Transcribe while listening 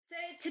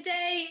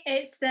Today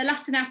it's the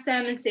last in our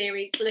sermon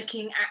series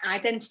looking at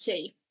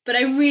identity, but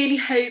I really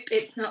hope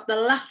it's not the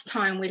last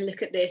time we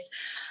look at this.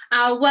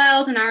 Our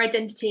world and our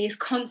identity is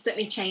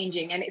constantly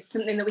changing, and it's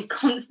something that we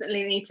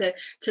constantly need to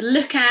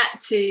look at,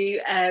 to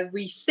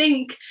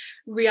rethink,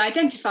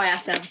 re-identify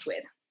ourselves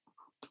with,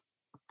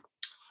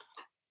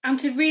 and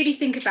to really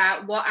think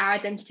about what our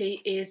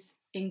identity is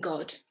in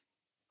God.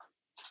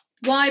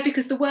 Why?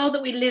 Because the world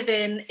that we live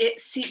in, it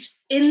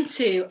seeps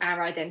into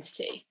our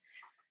identity.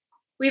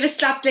 We've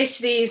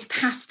established these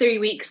past 3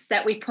 weeks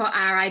that we put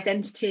our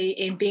identity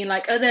in being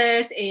like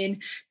others, in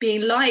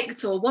being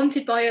liked or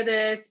wanted by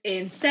others,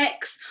 in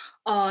sex,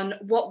 on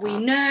what we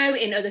know,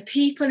 in other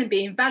people, and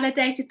being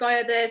validated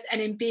by others,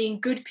 and in being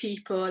good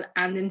people,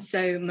 and in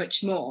so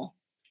much more.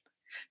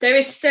 There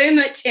is so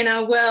much in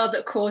our world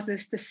that causes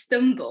us to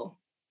stumble.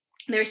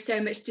 There is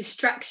so much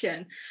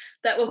distraction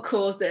that will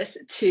cause us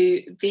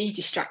to be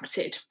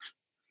distracted.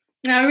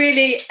 Now, a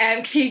really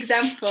key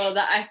example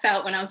that I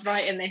felt when I was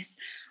writing this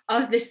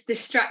of this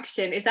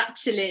distraction is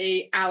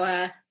actually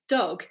our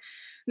dog.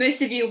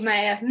 Most of you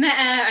may have met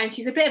her, and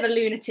she's a bit of a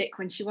lunatic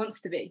when she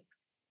wants to be.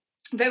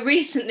 But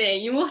recently,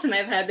 you also may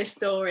have heard this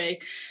story.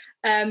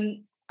 I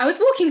was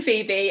walking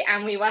Phoebe,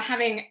 and we were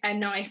having a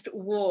nice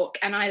walk,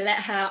 and I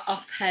let her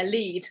off her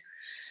lead.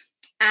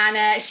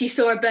 And she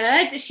saw a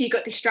bird, she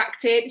got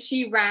distracted,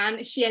 she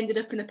ran, she ended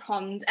up in the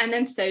pond, and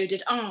then so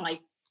did I.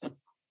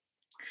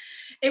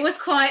 It was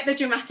quite the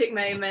dramatic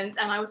moment,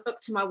 and I was up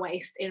to my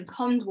waist in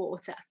pond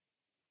water.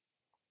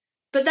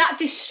 But that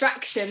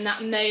distraction,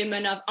 that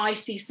moment of I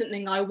see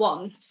something I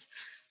want,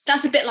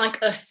 that's a bit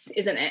like us,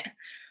 isn't it?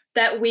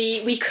 That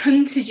we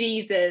come to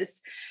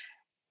Jesus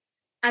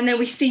and then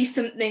we see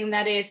something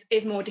that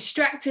is more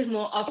distracted,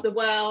 more of the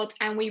world,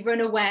 and we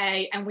run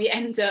away and we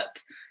end up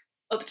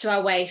to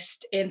our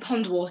waist in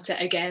pond water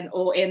again,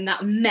 or in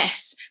that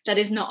mess that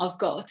is not of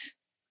God.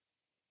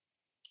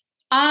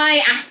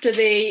 After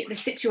the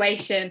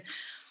situation,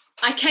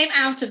 I came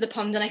out of the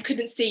pond and I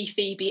couldn't see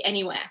Phoebe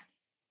anywhere.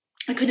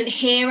 I couldn't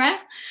hear her.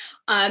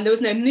 There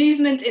was no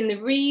movement in the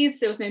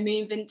reeds. There was no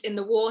movement in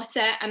the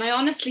water. And I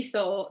honestly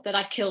thought that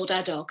I'd killed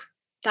our dog.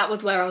 That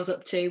was where I was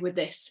up to with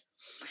this.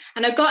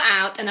 And I got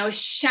out and I was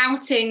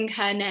shouting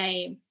her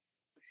name.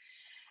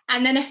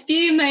 And then a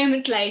few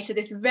moments later,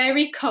 this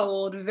very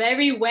cold,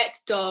 very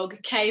wet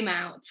dog came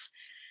out.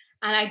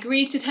 And I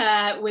greeted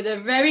her with a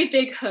very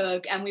big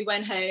hug, and we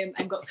went home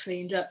and got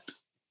cleaned up.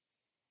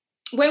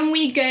 When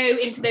we go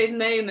into those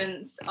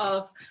moments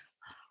of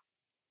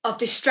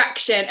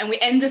distraction and we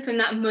end up in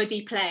that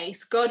muddy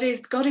place, God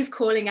is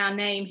calling our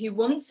name. He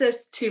wants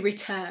us to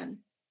return.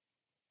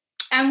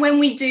 And when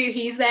we do,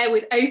 he's there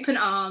with open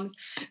arms,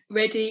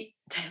 ready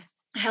to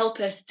help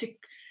us to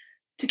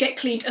get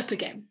cleaned up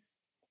again.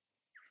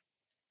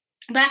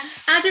 But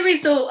as a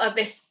result of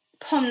this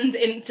pond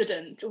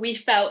incident, we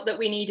felt that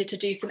we needed to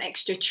do some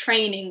extra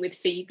training with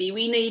Phoebe.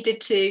 We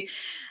needed to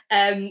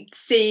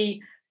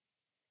to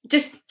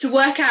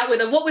work out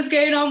with her what was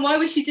going on, why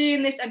was she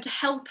doing this, and to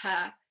help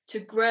her to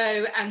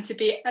grow and to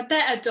be a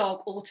better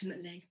dog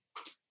ultimately.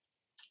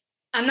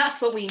 And that's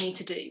what we need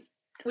to do.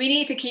 We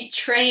need to keep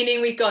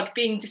training with God,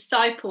 being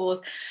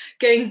disciples,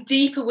 going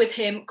deeper with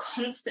him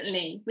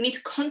constantly. We need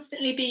to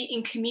constantly be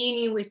in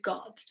communion with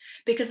God,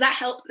 because that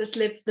helps us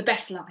live the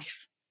best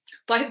life.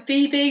 By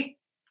Phoebe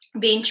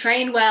being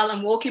trained well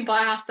and walking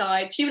by our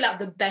side, she will have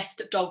the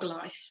best dog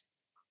life.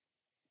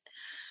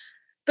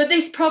 But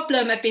this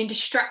problem of being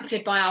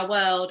distracted by our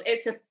world,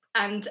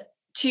 and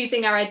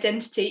choosing our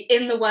identity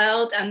in the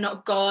world and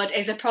not God,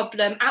 is a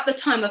problem at the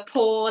time of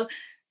Paul,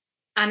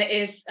 and it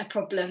is a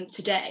problem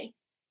today.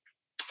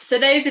 So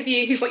those of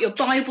you who've got your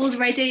Bibles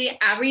ready,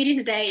 our reading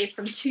today is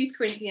from 2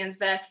 Corinthians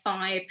verse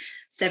 5,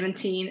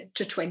 17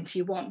 to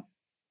 21.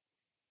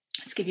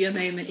 Just give you a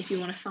moment if you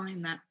want to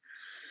find that.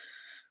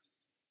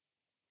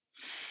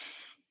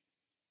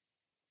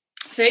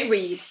 So it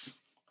reads,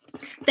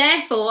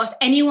 "Therefore, if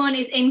anyone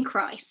is in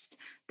Christ,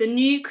 the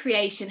new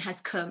creation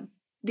has come.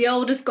 The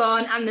old is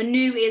gone and the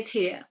new is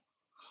here.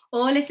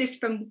 All is this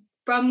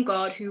from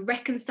God, who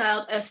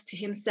reconciled us to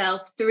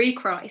himself through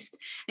Christ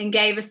and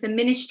gave us the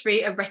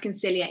ministry of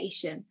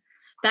reconciliation,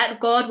 that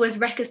God was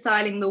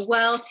reconciling the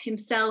world to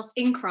himself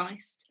in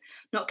Christ,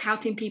 not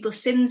counting people's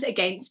sins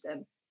against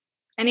them.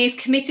 And he has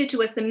committed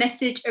to us the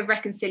message of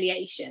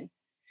reconciliation.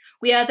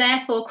 We are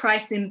therefore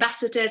Christ's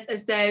ambassadors,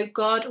 as though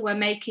God were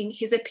making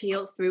his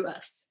appeal through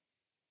us.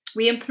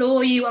 We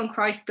implore you on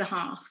Christ's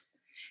behalf,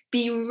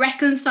 be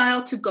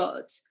reconciled to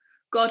God.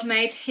 God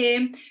made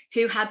him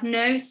who had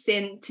no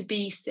sin to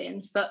be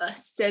sin for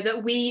us, so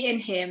that we in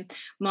him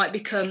might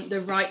become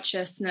the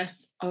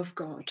righteousness of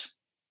God."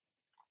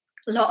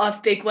 A lot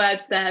of big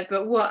words there,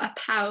 but what a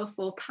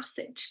powerful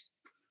passage.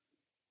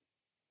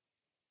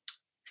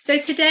 So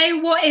today,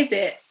 what is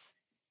it?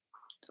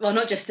 Well,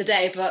 not just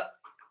today, but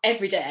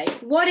every day.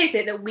 What is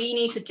it that we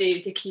need to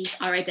do to keep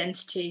our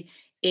identity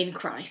in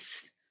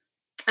Christ?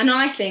 And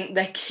I think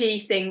the key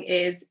thing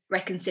is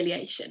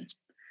reconciliation.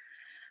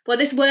 Well,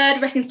 this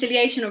word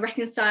reconciliation or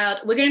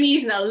reconciled, we're going to be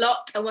using it a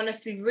lot. I want us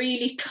to be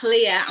really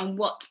clear on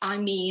what I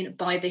mean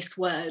by this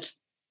word.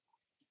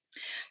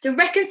 So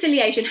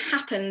reconciliation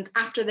happens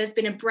after there's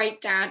been a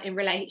breakdown in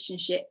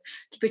relationship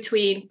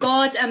between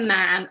God and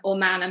man, or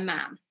man and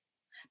man.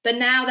 But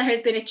now there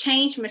has been a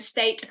change from a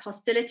state of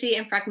hostility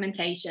and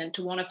fragmentation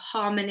to one of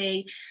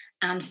harmony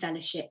and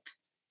fellowship.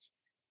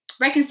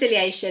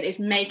 Reconciliation is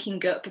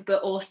making up,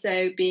 but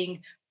also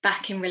being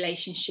back in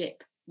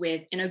relationship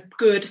with in a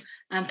good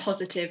and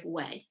positive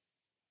way.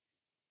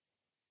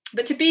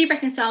 But to be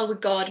reconciled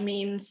with God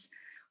means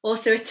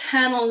also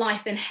eternal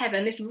life in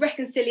heaven. This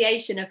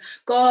reconciliation of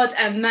God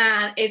and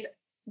man is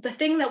the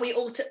thing that we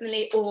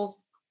ultimately all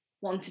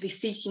want to be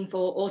seeking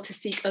for, or to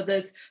seek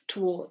others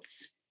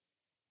towards.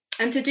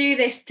 And to do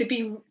this, to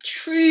be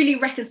truly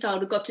reconciled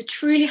with God, to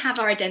truly have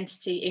our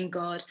identity in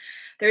God,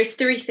 there is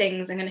 3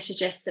 things I'm going to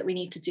suggest that we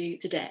need to do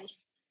today.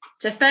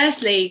 So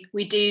firstly,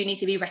 we do need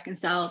to be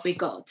reconciled with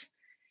God.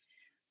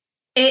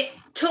 It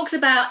talks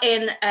about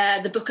in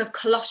the book of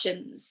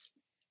Colossians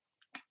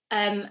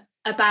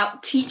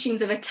about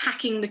teachings of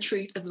attacking the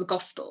truth of the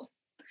gospel.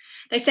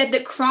 They said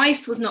that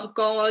Christ was not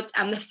God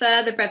and the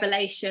further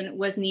revelation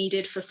was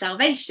needed for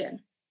salvation.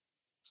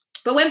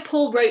 But when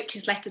Paul wrote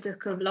his letter to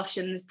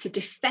Colossians to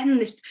defend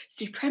this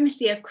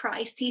supremacy of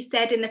Christ, he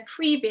said in the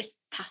previous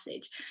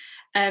passage,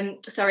 Paul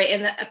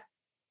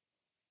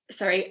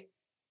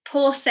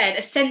said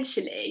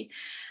essentially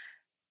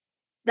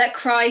that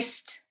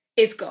Christ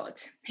is God.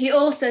 He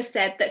also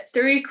said that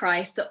through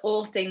Christ that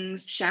all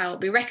things shall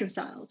be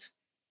reconciled.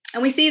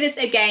 And we see this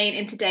again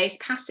in today's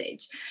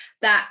passage,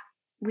 that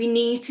we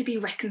need to be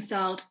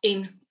reconciled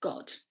in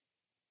God.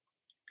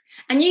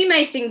 And you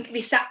may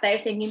be sat there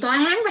thinking, but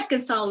I am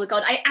reconciled with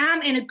God. I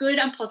am in a good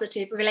and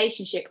positive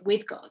relationship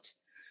with God.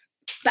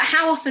 But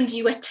how often do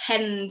you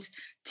attend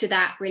to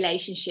that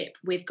relationship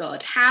with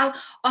God? How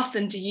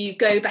often do you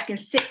go back and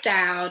sit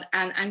down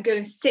and go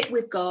and sit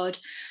with God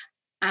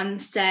and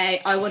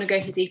say, I want to go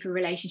to a deeper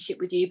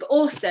relationship with you, but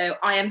also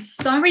I am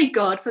sorry,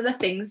 God, for the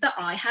things that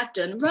I have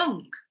done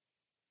wrong.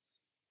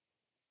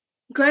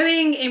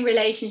 Growing in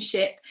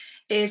relationship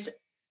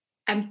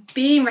and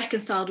being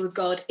reconciled with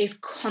God is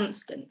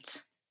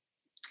constant.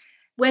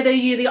 Whether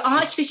you're the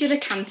Archbishop of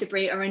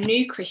Canterbury or a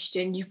new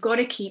Christian, you've got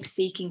to keep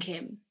seeking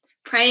him,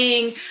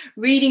 praying,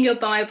 reading your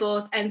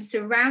Bibles, and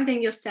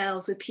surrounding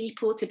yourselves with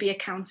people to be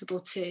accountable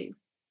to.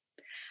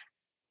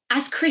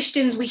 As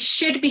Christians, we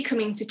should be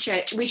coming to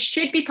church. We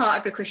should be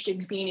part of a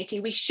Christian community.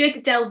 We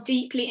should delve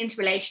deeply into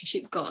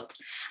relationship with God.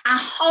 Our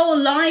whole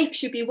life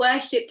should be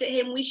worship to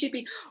him. We should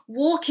be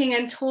walking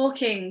and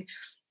talking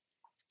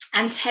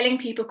and telling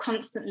people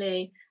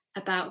constantly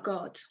about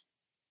God.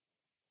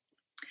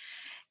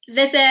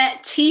 There's a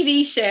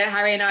TV show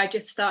Harry and I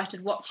just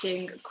started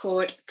watching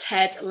called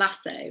Ted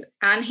Lasso,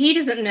 and he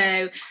doesn't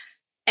know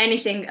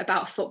anything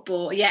about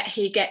football, yet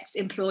he gets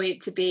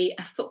employed to be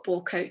a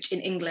football coach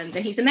in England,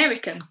 and he's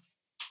American.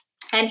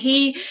 And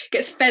he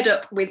gets fed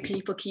up with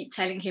people keep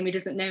telling him he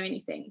doesn't know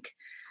anything.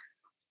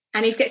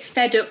 And he gets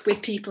fed up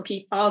with people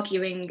keep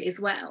arguing as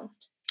well.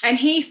 And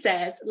he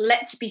says,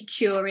 let's be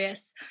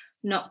curious,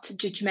 not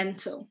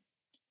judgmental.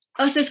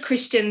 Us as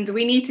Christians,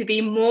 we need to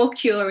be more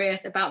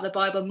curious about the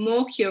Bible,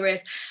 more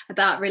curious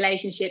about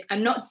relationship,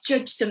 and not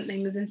judge some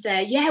things and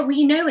say, yeah,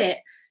 we know it,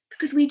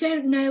 because we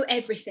don't know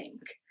everything.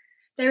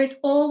 There is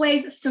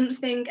always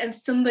something and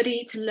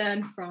somebody to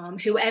learn from,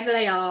 whoever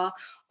they are,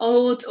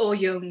 old or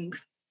young,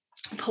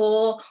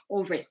 poor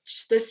or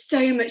rich. There's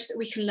so much that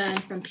we can learn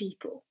from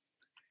people.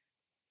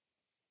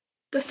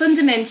 But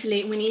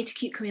fundamentally, we need to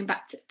keep coming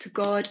back to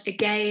God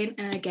again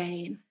and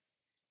again.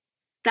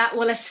 That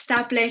will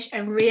establish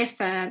and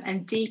reaffirm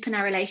and deepen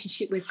our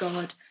relationship with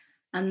God,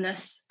 and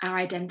thus our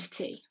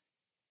identity.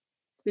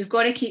 We've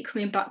got to keep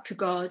coming back to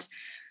God,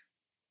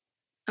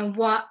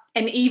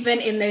 and even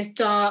in those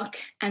dark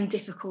and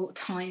difficult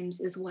times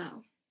as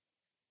well.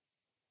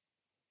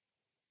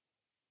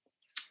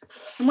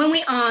 And when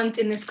we aren't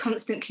in this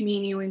constant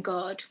communion with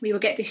God, we will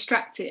get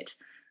distracted.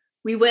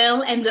 We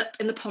will end up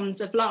in the ponds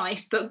of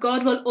life, but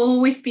God will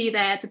always be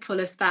there to pull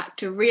us back,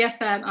 to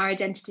reaffirm our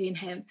identity in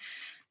him,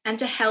 and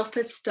to help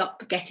us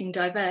stop getting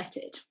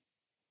diverted.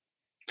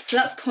 So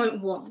that's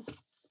point 1.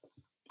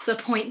 So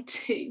point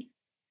 2,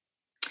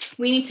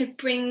 we need to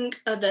bring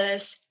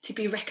others to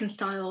be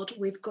reconciled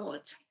with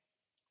God.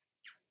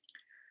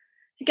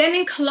 Again,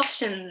 in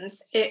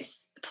Colossians,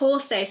 Paul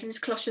says, this is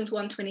Colossians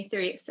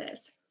 1:23, it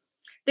says,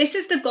 this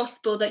is the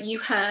gospel that you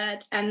heard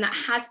and that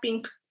has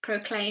been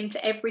proclaimed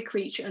to every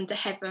creature under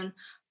heaven,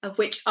 of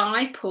which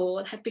I,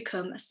 Paul, have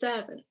become a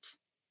servant.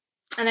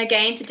 And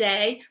again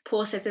today,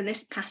 Paul says in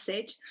this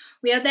passage,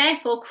 we are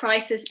therefore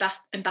Christ's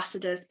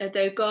ambassadors, as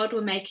though God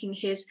were making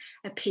his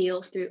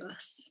appeal through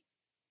us.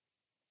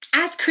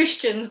 As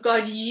Christians,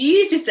 God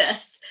uses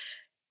us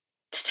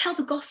to tell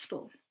the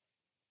gospel.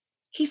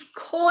 He's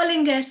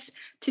calling us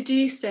to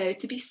do so,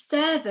 to be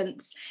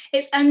servants.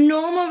 It's a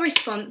normal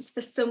response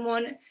for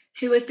someone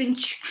who has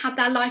had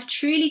their life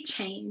truly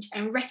changed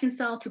and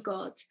reconciled to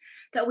God,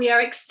 that we are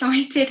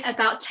excited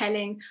about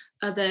telling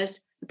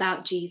others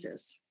about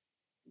Jesus.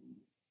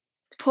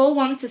 Paul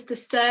wants us to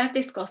serve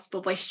this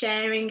gospel by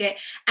sharing it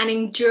and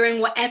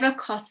enduring whatever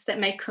costs that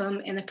may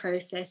come in the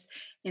process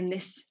in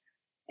this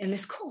in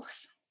this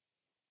course.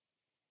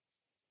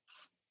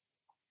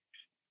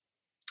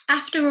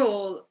 After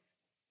all,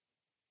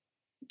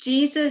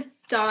 Jesus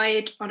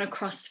died on a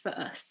cross for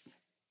us.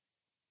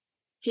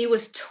 He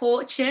was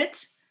tortured.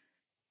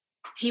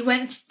 He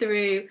went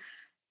through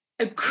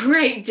a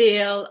great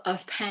deal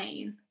of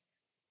pain.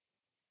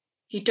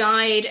 He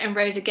died and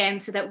rose again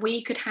so that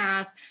we could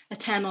have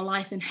eternal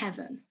life in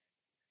heaven.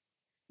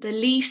 The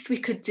least we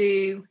could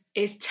do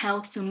is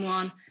tell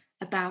someone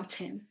about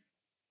him.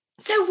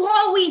 So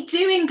what are we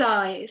doing,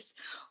 guys?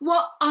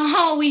 What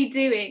are we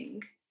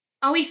doing?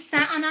 Are we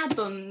sat on our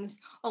bums,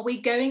 or are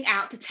we going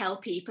out to tell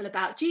people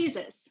about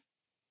Jesus?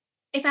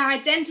 If our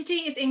identity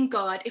is in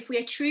God, if we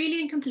are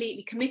truly and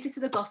completely committed to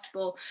the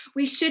gospel,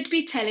 we should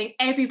be telling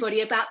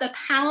everybody about the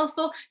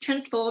powerful,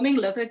 transforming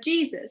love of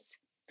Jesus.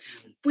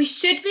 We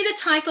should be the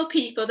type of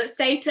people that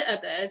say to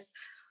others,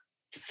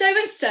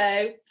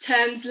 so-and-so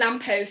turns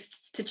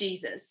lampposts to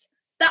Jesus.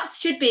 That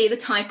should be the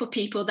type of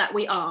people that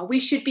we are.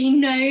 We should be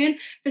known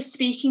for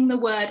speaking the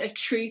word of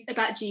truth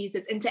about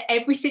Jesus into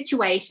every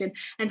situation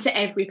and to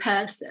every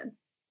person.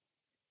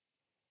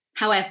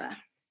 However,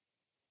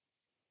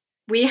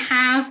 we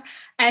have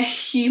a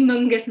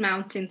humongous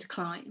mountain to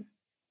climb.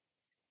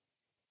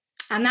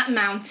 And that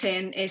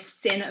mountain is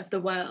sin of the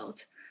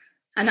world.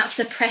 And that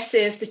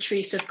suppresses the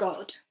truth of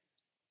God.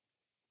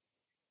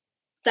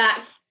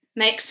 That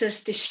makes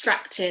us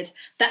distracted.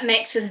 That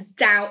makes us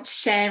doubt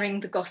sharing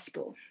the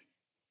gospel.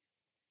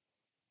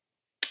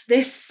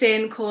 This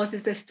sin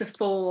causes us to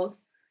fall.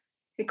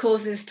 It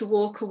causes us to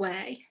walk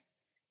away.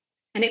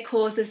 And it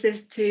causes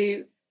us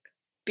to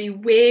be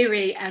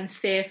weary and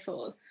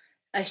fearful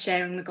of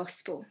sharing the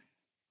gospel.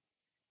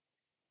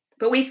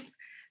 But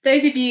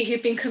those of you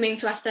who've been coming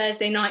to our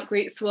Thursday night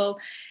groups will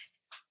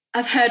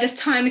have heard us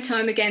time and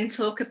time again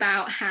talk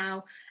about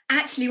how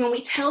actually when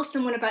we tell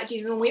someone about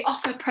Jesus, when we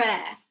offer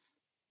prayer,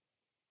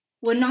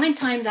 we're 9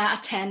 times out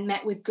of 10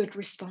 met with good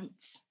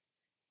response.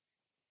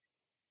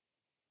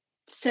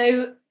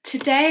 So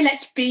today,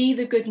 let's be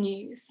the good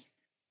news.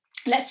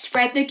 Let's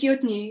spread the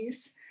good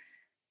news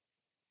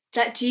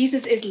that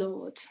Jesus is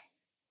Lord.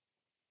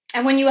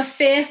 And when you are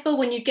fearful,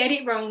 when you get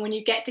it wrong, when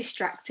you get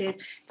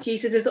distracted,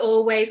 Jesus is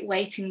always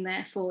waiting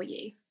there for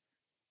you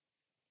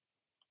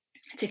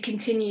to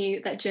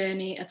continue that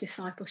journey of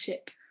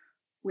discipleship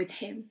with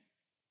him.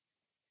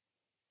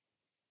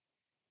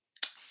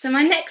 So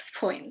my next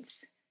point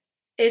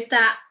is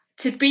that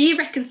to be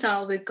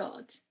reconciled with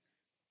God,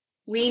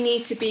 we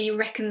need to be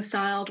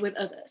reconciled with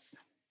others.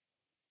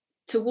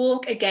 To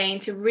walk again,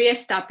 to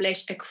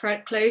re-establish a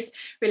close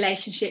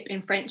relationship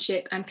in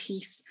friendship and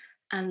peace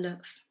and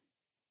love.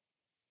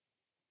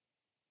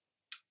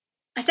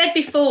 I said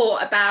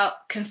before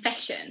about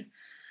confession.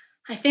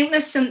 I think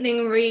there's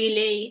something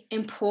really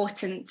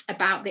important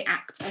about the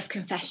act of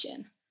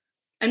confession.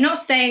 I'm not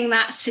saying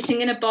that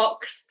sitting in a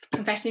box,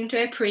 confessing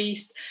to a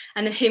priest,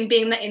 and then him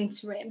being the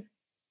interim.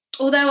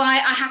 Although I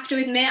have to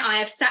admit, I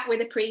have sat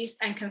with a priest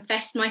and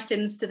confessed my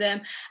sins to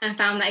them and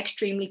found that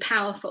extremely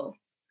powerful.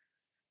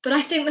 But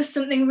I think there's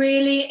something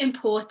really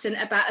important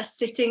about us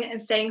sitting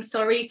and saying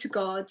sorry to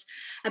God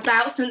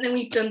about something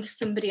we've done to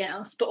somebody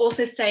else, but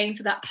also saying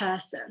to that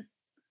person,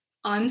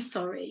 I'm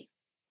sorry.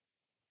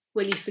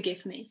 Will you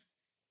forgive me?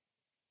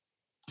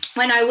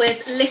 When I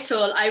was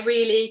little, I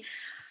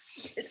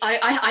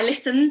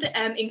listened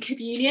in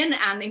communion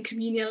and in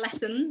communion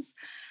lessons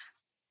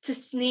to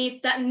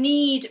sneak that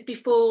need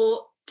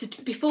before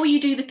you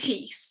do the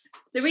peace.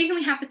 The reason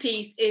we have the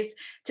peace is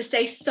to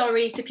say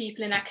sorry to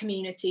people in our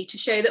community, to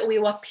show that we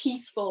were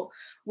peaceful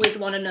with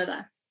one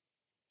another.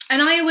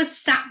 And I was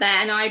sat there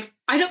and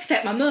I'd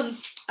upset my mum.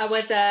 I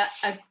was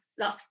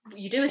that's what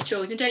you do as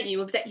children, don't you?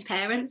 You upset your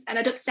parents, and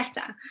I'd upset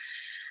her.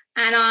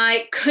 And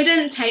I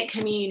couldn't take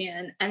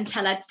communion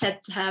until I'd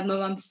said to her,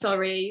 Mum, I'm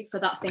sorry for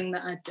that thing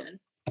that I'd done.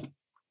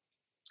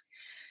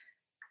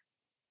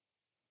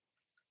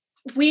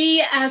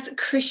 We as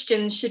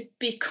Christians should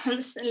be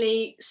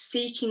constantly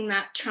seeking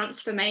that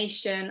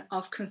transformation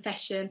of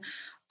confession,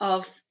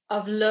 of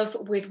love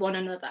with one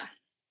another.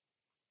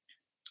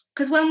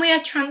 Because when we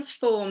are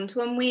transformed,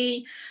 when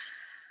we've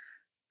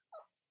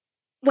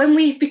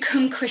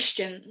become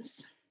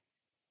Christians,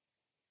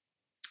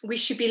 we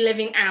should be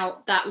living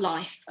out that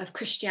life of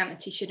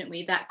Christianity, shouldn't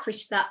we? That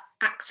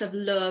act of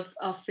love,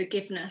 of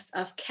forgiveness,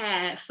 of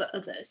care for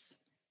others.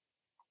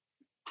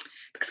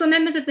 Because we're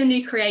members of the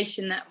new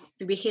creation that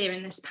we hear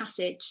in this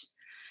passage.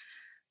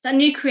 That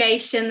new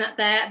creation,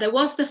 that there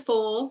was the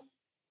fall,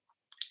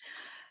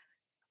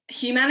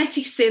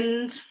 humanity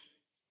sinned,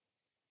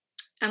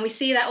 and we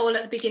see that all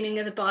at the beginning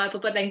of the Bible,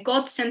 but then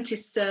God sent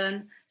his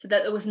son so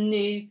that there was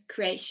new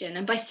creation.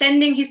 And by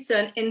sending his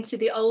son into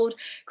the old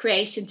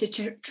creation to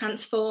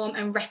transform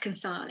and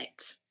reconcile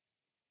it.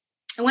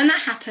 And when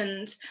that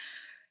happened,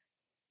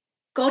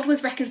 God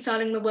was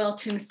reconciling the world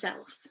to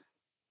himself.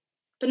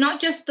 But not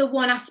just the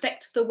one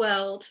aspect of the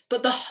world,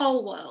 but the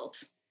whole world.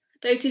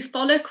 Those who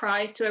follow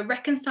Christ, who are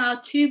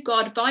reconciled to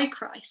God by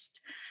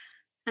Christ,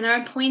 and are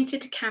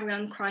appointed to carry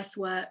on Christ's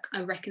work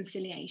of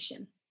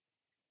reconciliation.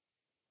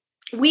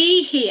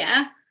 We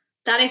here,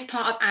 that is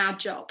part of our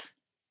job.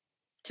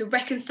 to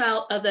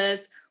reconcile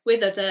others,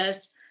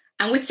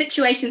 and with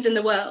situations in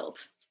the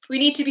world. We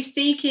need to be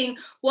seeking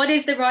what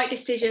is the right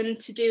decision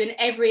to do in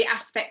every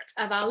aspect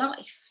of our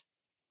life.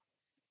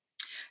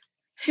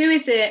 Who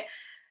is it?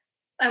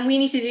 And we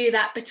need to do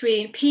that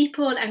between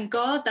people and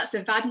God, that's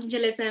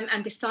evangelism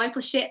and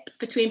discipleship.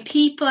 Between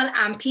people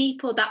and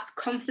people, that's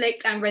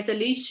conflict and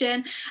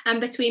resolution.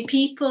 And between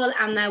people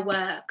and their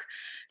work,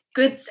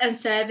 goods and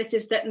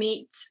services that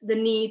meet the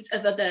needs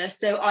of others.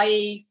 So,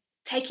 i.e.,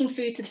 taking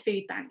food to the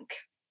food bank,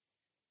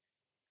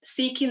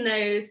 seeking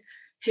those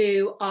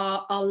who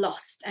are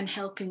lost and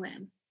helping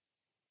them.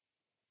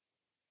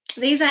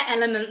 These are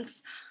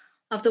elements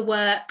of the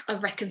work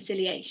of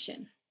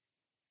reconciliation.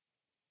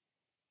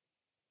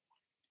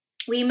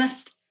 We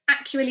must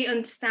accurately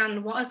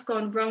understand what has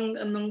gone wrong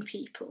among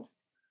people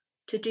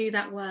to do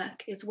that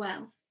work as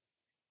well.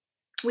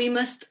 We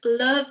must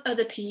love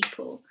other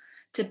people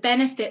to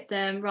benefit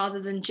them rather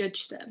than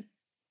judge them.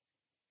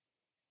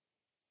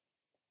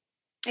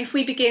 If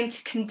we begin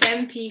to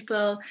condemn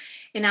people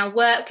in our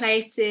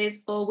workplaces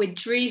or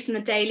withdrew from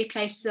the daily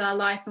places of our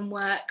life and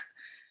work,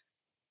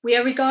 we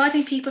are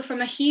regarding people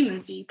from a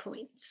human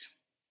viewpoint.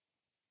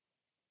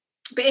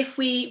 But if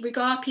we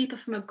regard people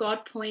from a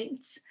God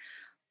point,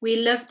 we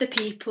love the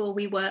people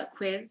we work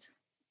with.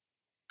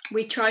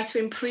 We try to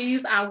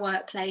improve our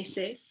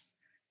workplaces.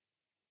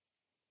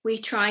 We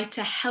try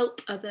to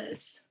help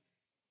others.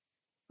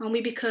 And we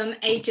become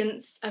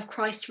agents of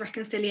Christ's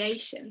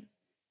reconciliation.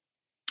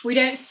 We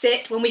don't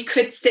sit when we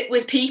could sit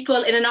with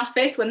people in an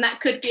office, when that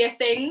could be a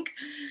thing,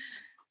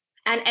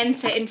 and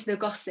enter into the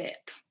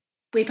gossip.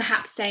 We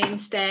perhaps say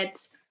instead,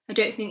 I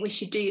don't think we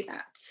should do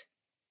that.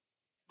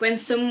 When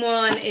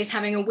someone is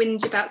having a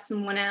whinge about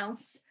someone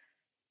else,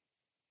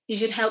 you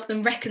should help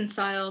them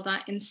reconcile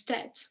that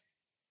instead.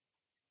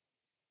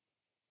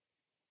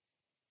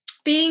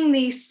 Being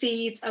these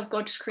seeds of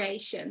God's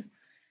creation,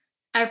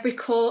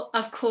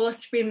 of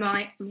course,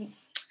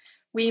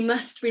 we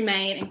must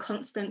remain in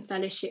constant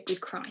fellowship with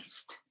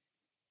Christ.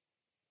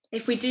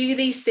 If we do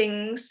these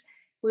things,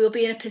 we will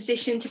be in a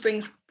position to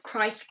bring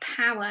Christ's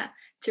power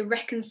to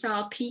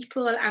reconcile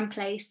people and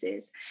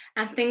places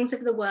and things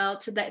of the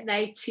world so that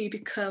they too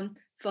become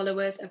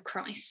followers of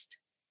Christ.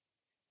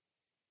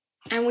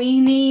 And we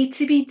need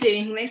to be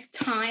doing this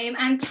time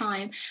and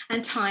time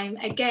and time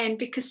again,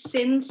 because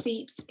sin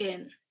seeps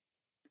in.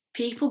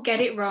 People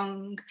get it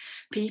wrong.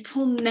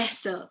 People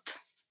mess up.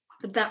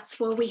 But that's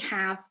why we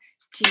have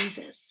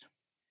Jesus.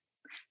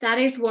 That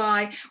is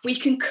why we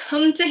can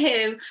come to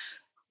him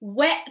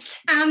wet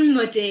and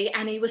muddy,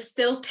 and he will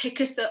still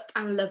pick us up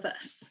and love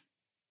us.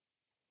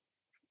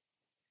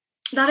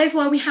 That is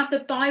why we have the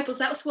Bibles.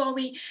 That's why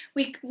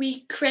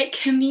we create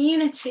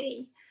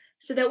community,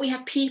 so that we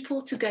have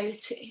people to go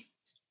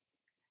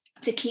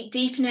to keep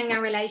deepening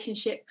our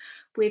relationship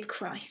with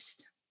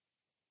Christ.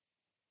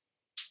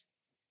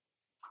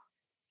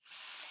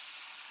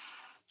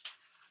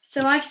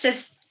 So I've said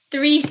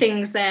 3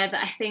 things there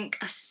that I think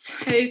are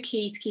so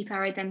key to keep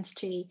our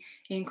identity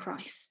in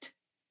Christ.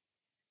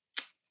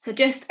 So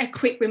just a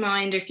quick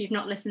reminder, if you've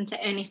not listened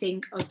to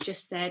anything I've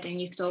just said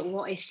and you've thought,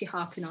 what is she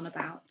harping on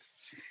about?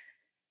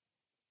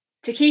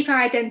 To keep our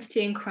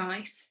identity in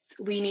Christ,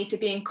 we need to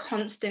be in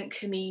constant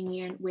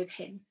communion with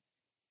him.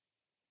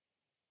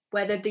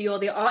 Whether you're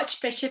the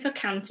Archbishop of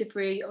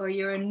Canterbury or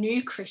you're a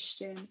new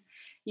Christian,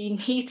 you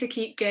need to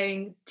keep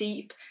going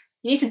deep.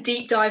 You need to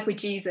deep dive with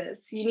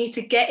Jesus. You need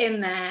to get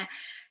in there,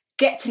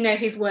 get to know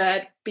his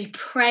word, be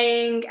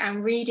praying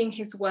and reading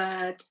his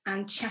word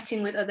and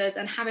chatting with others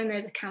and having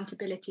those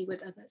accountability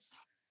with others.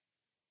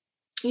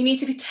 You need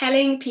to be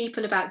telling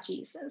people about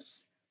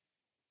Jesus.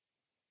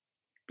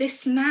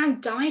 This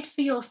man died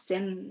for your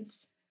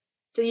sins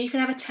so you can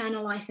have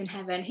eternal life in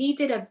heaven. He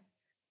did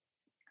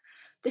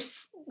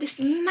this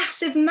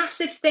massive,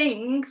 massive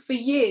thing for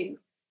you.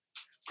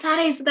 That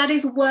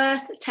is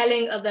worth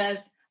telling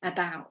others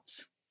about.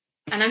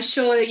 And I'm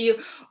sure that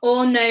you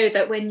all know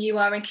that when you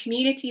are in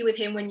community with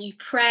him, when you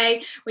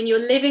pray, when you're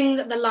living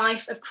the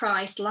life of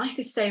Christ, life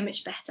is so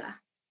much better.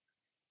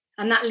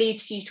 And that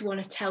leads you to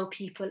want to tell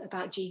people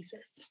about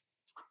Jesus.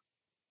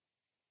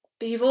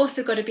 But you've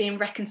also got to be in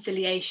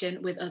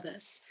reconciliation with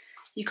others.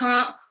 You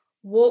can't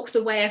walk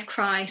the way of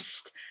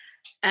Christ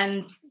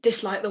and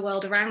dislike the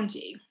world around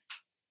you.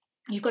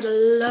 You've got to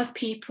love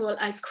people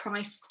as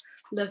Christ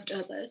loved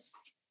others.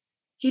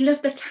 He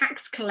loved the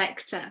tax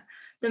collector,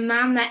 the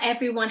man that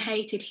everyone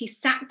hated. He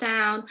sat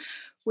down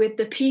with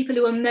the people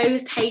who are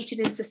most hated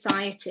in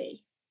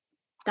society.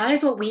 That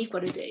is what we've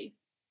got to do.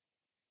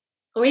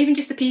 Or even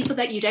just the people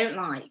that you don't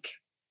like.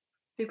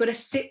 We've got to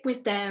sit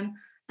with them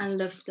and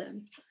love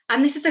them.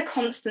 And this is a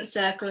constant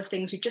circle of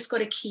things we've just got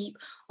to keep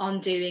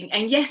on doing.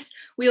 And yes,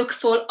 we'll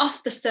fall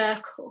off the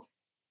circle,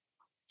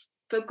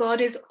 but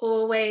God is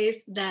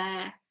always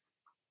there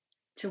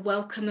to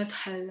welcome us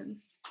home,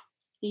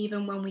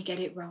 even when we get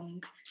it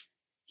wrong.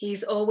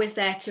 He's always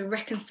there to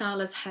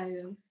reconcile us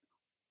home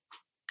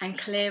and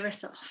clear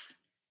us off.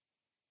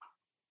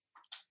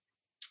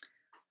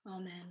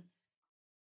 Amen.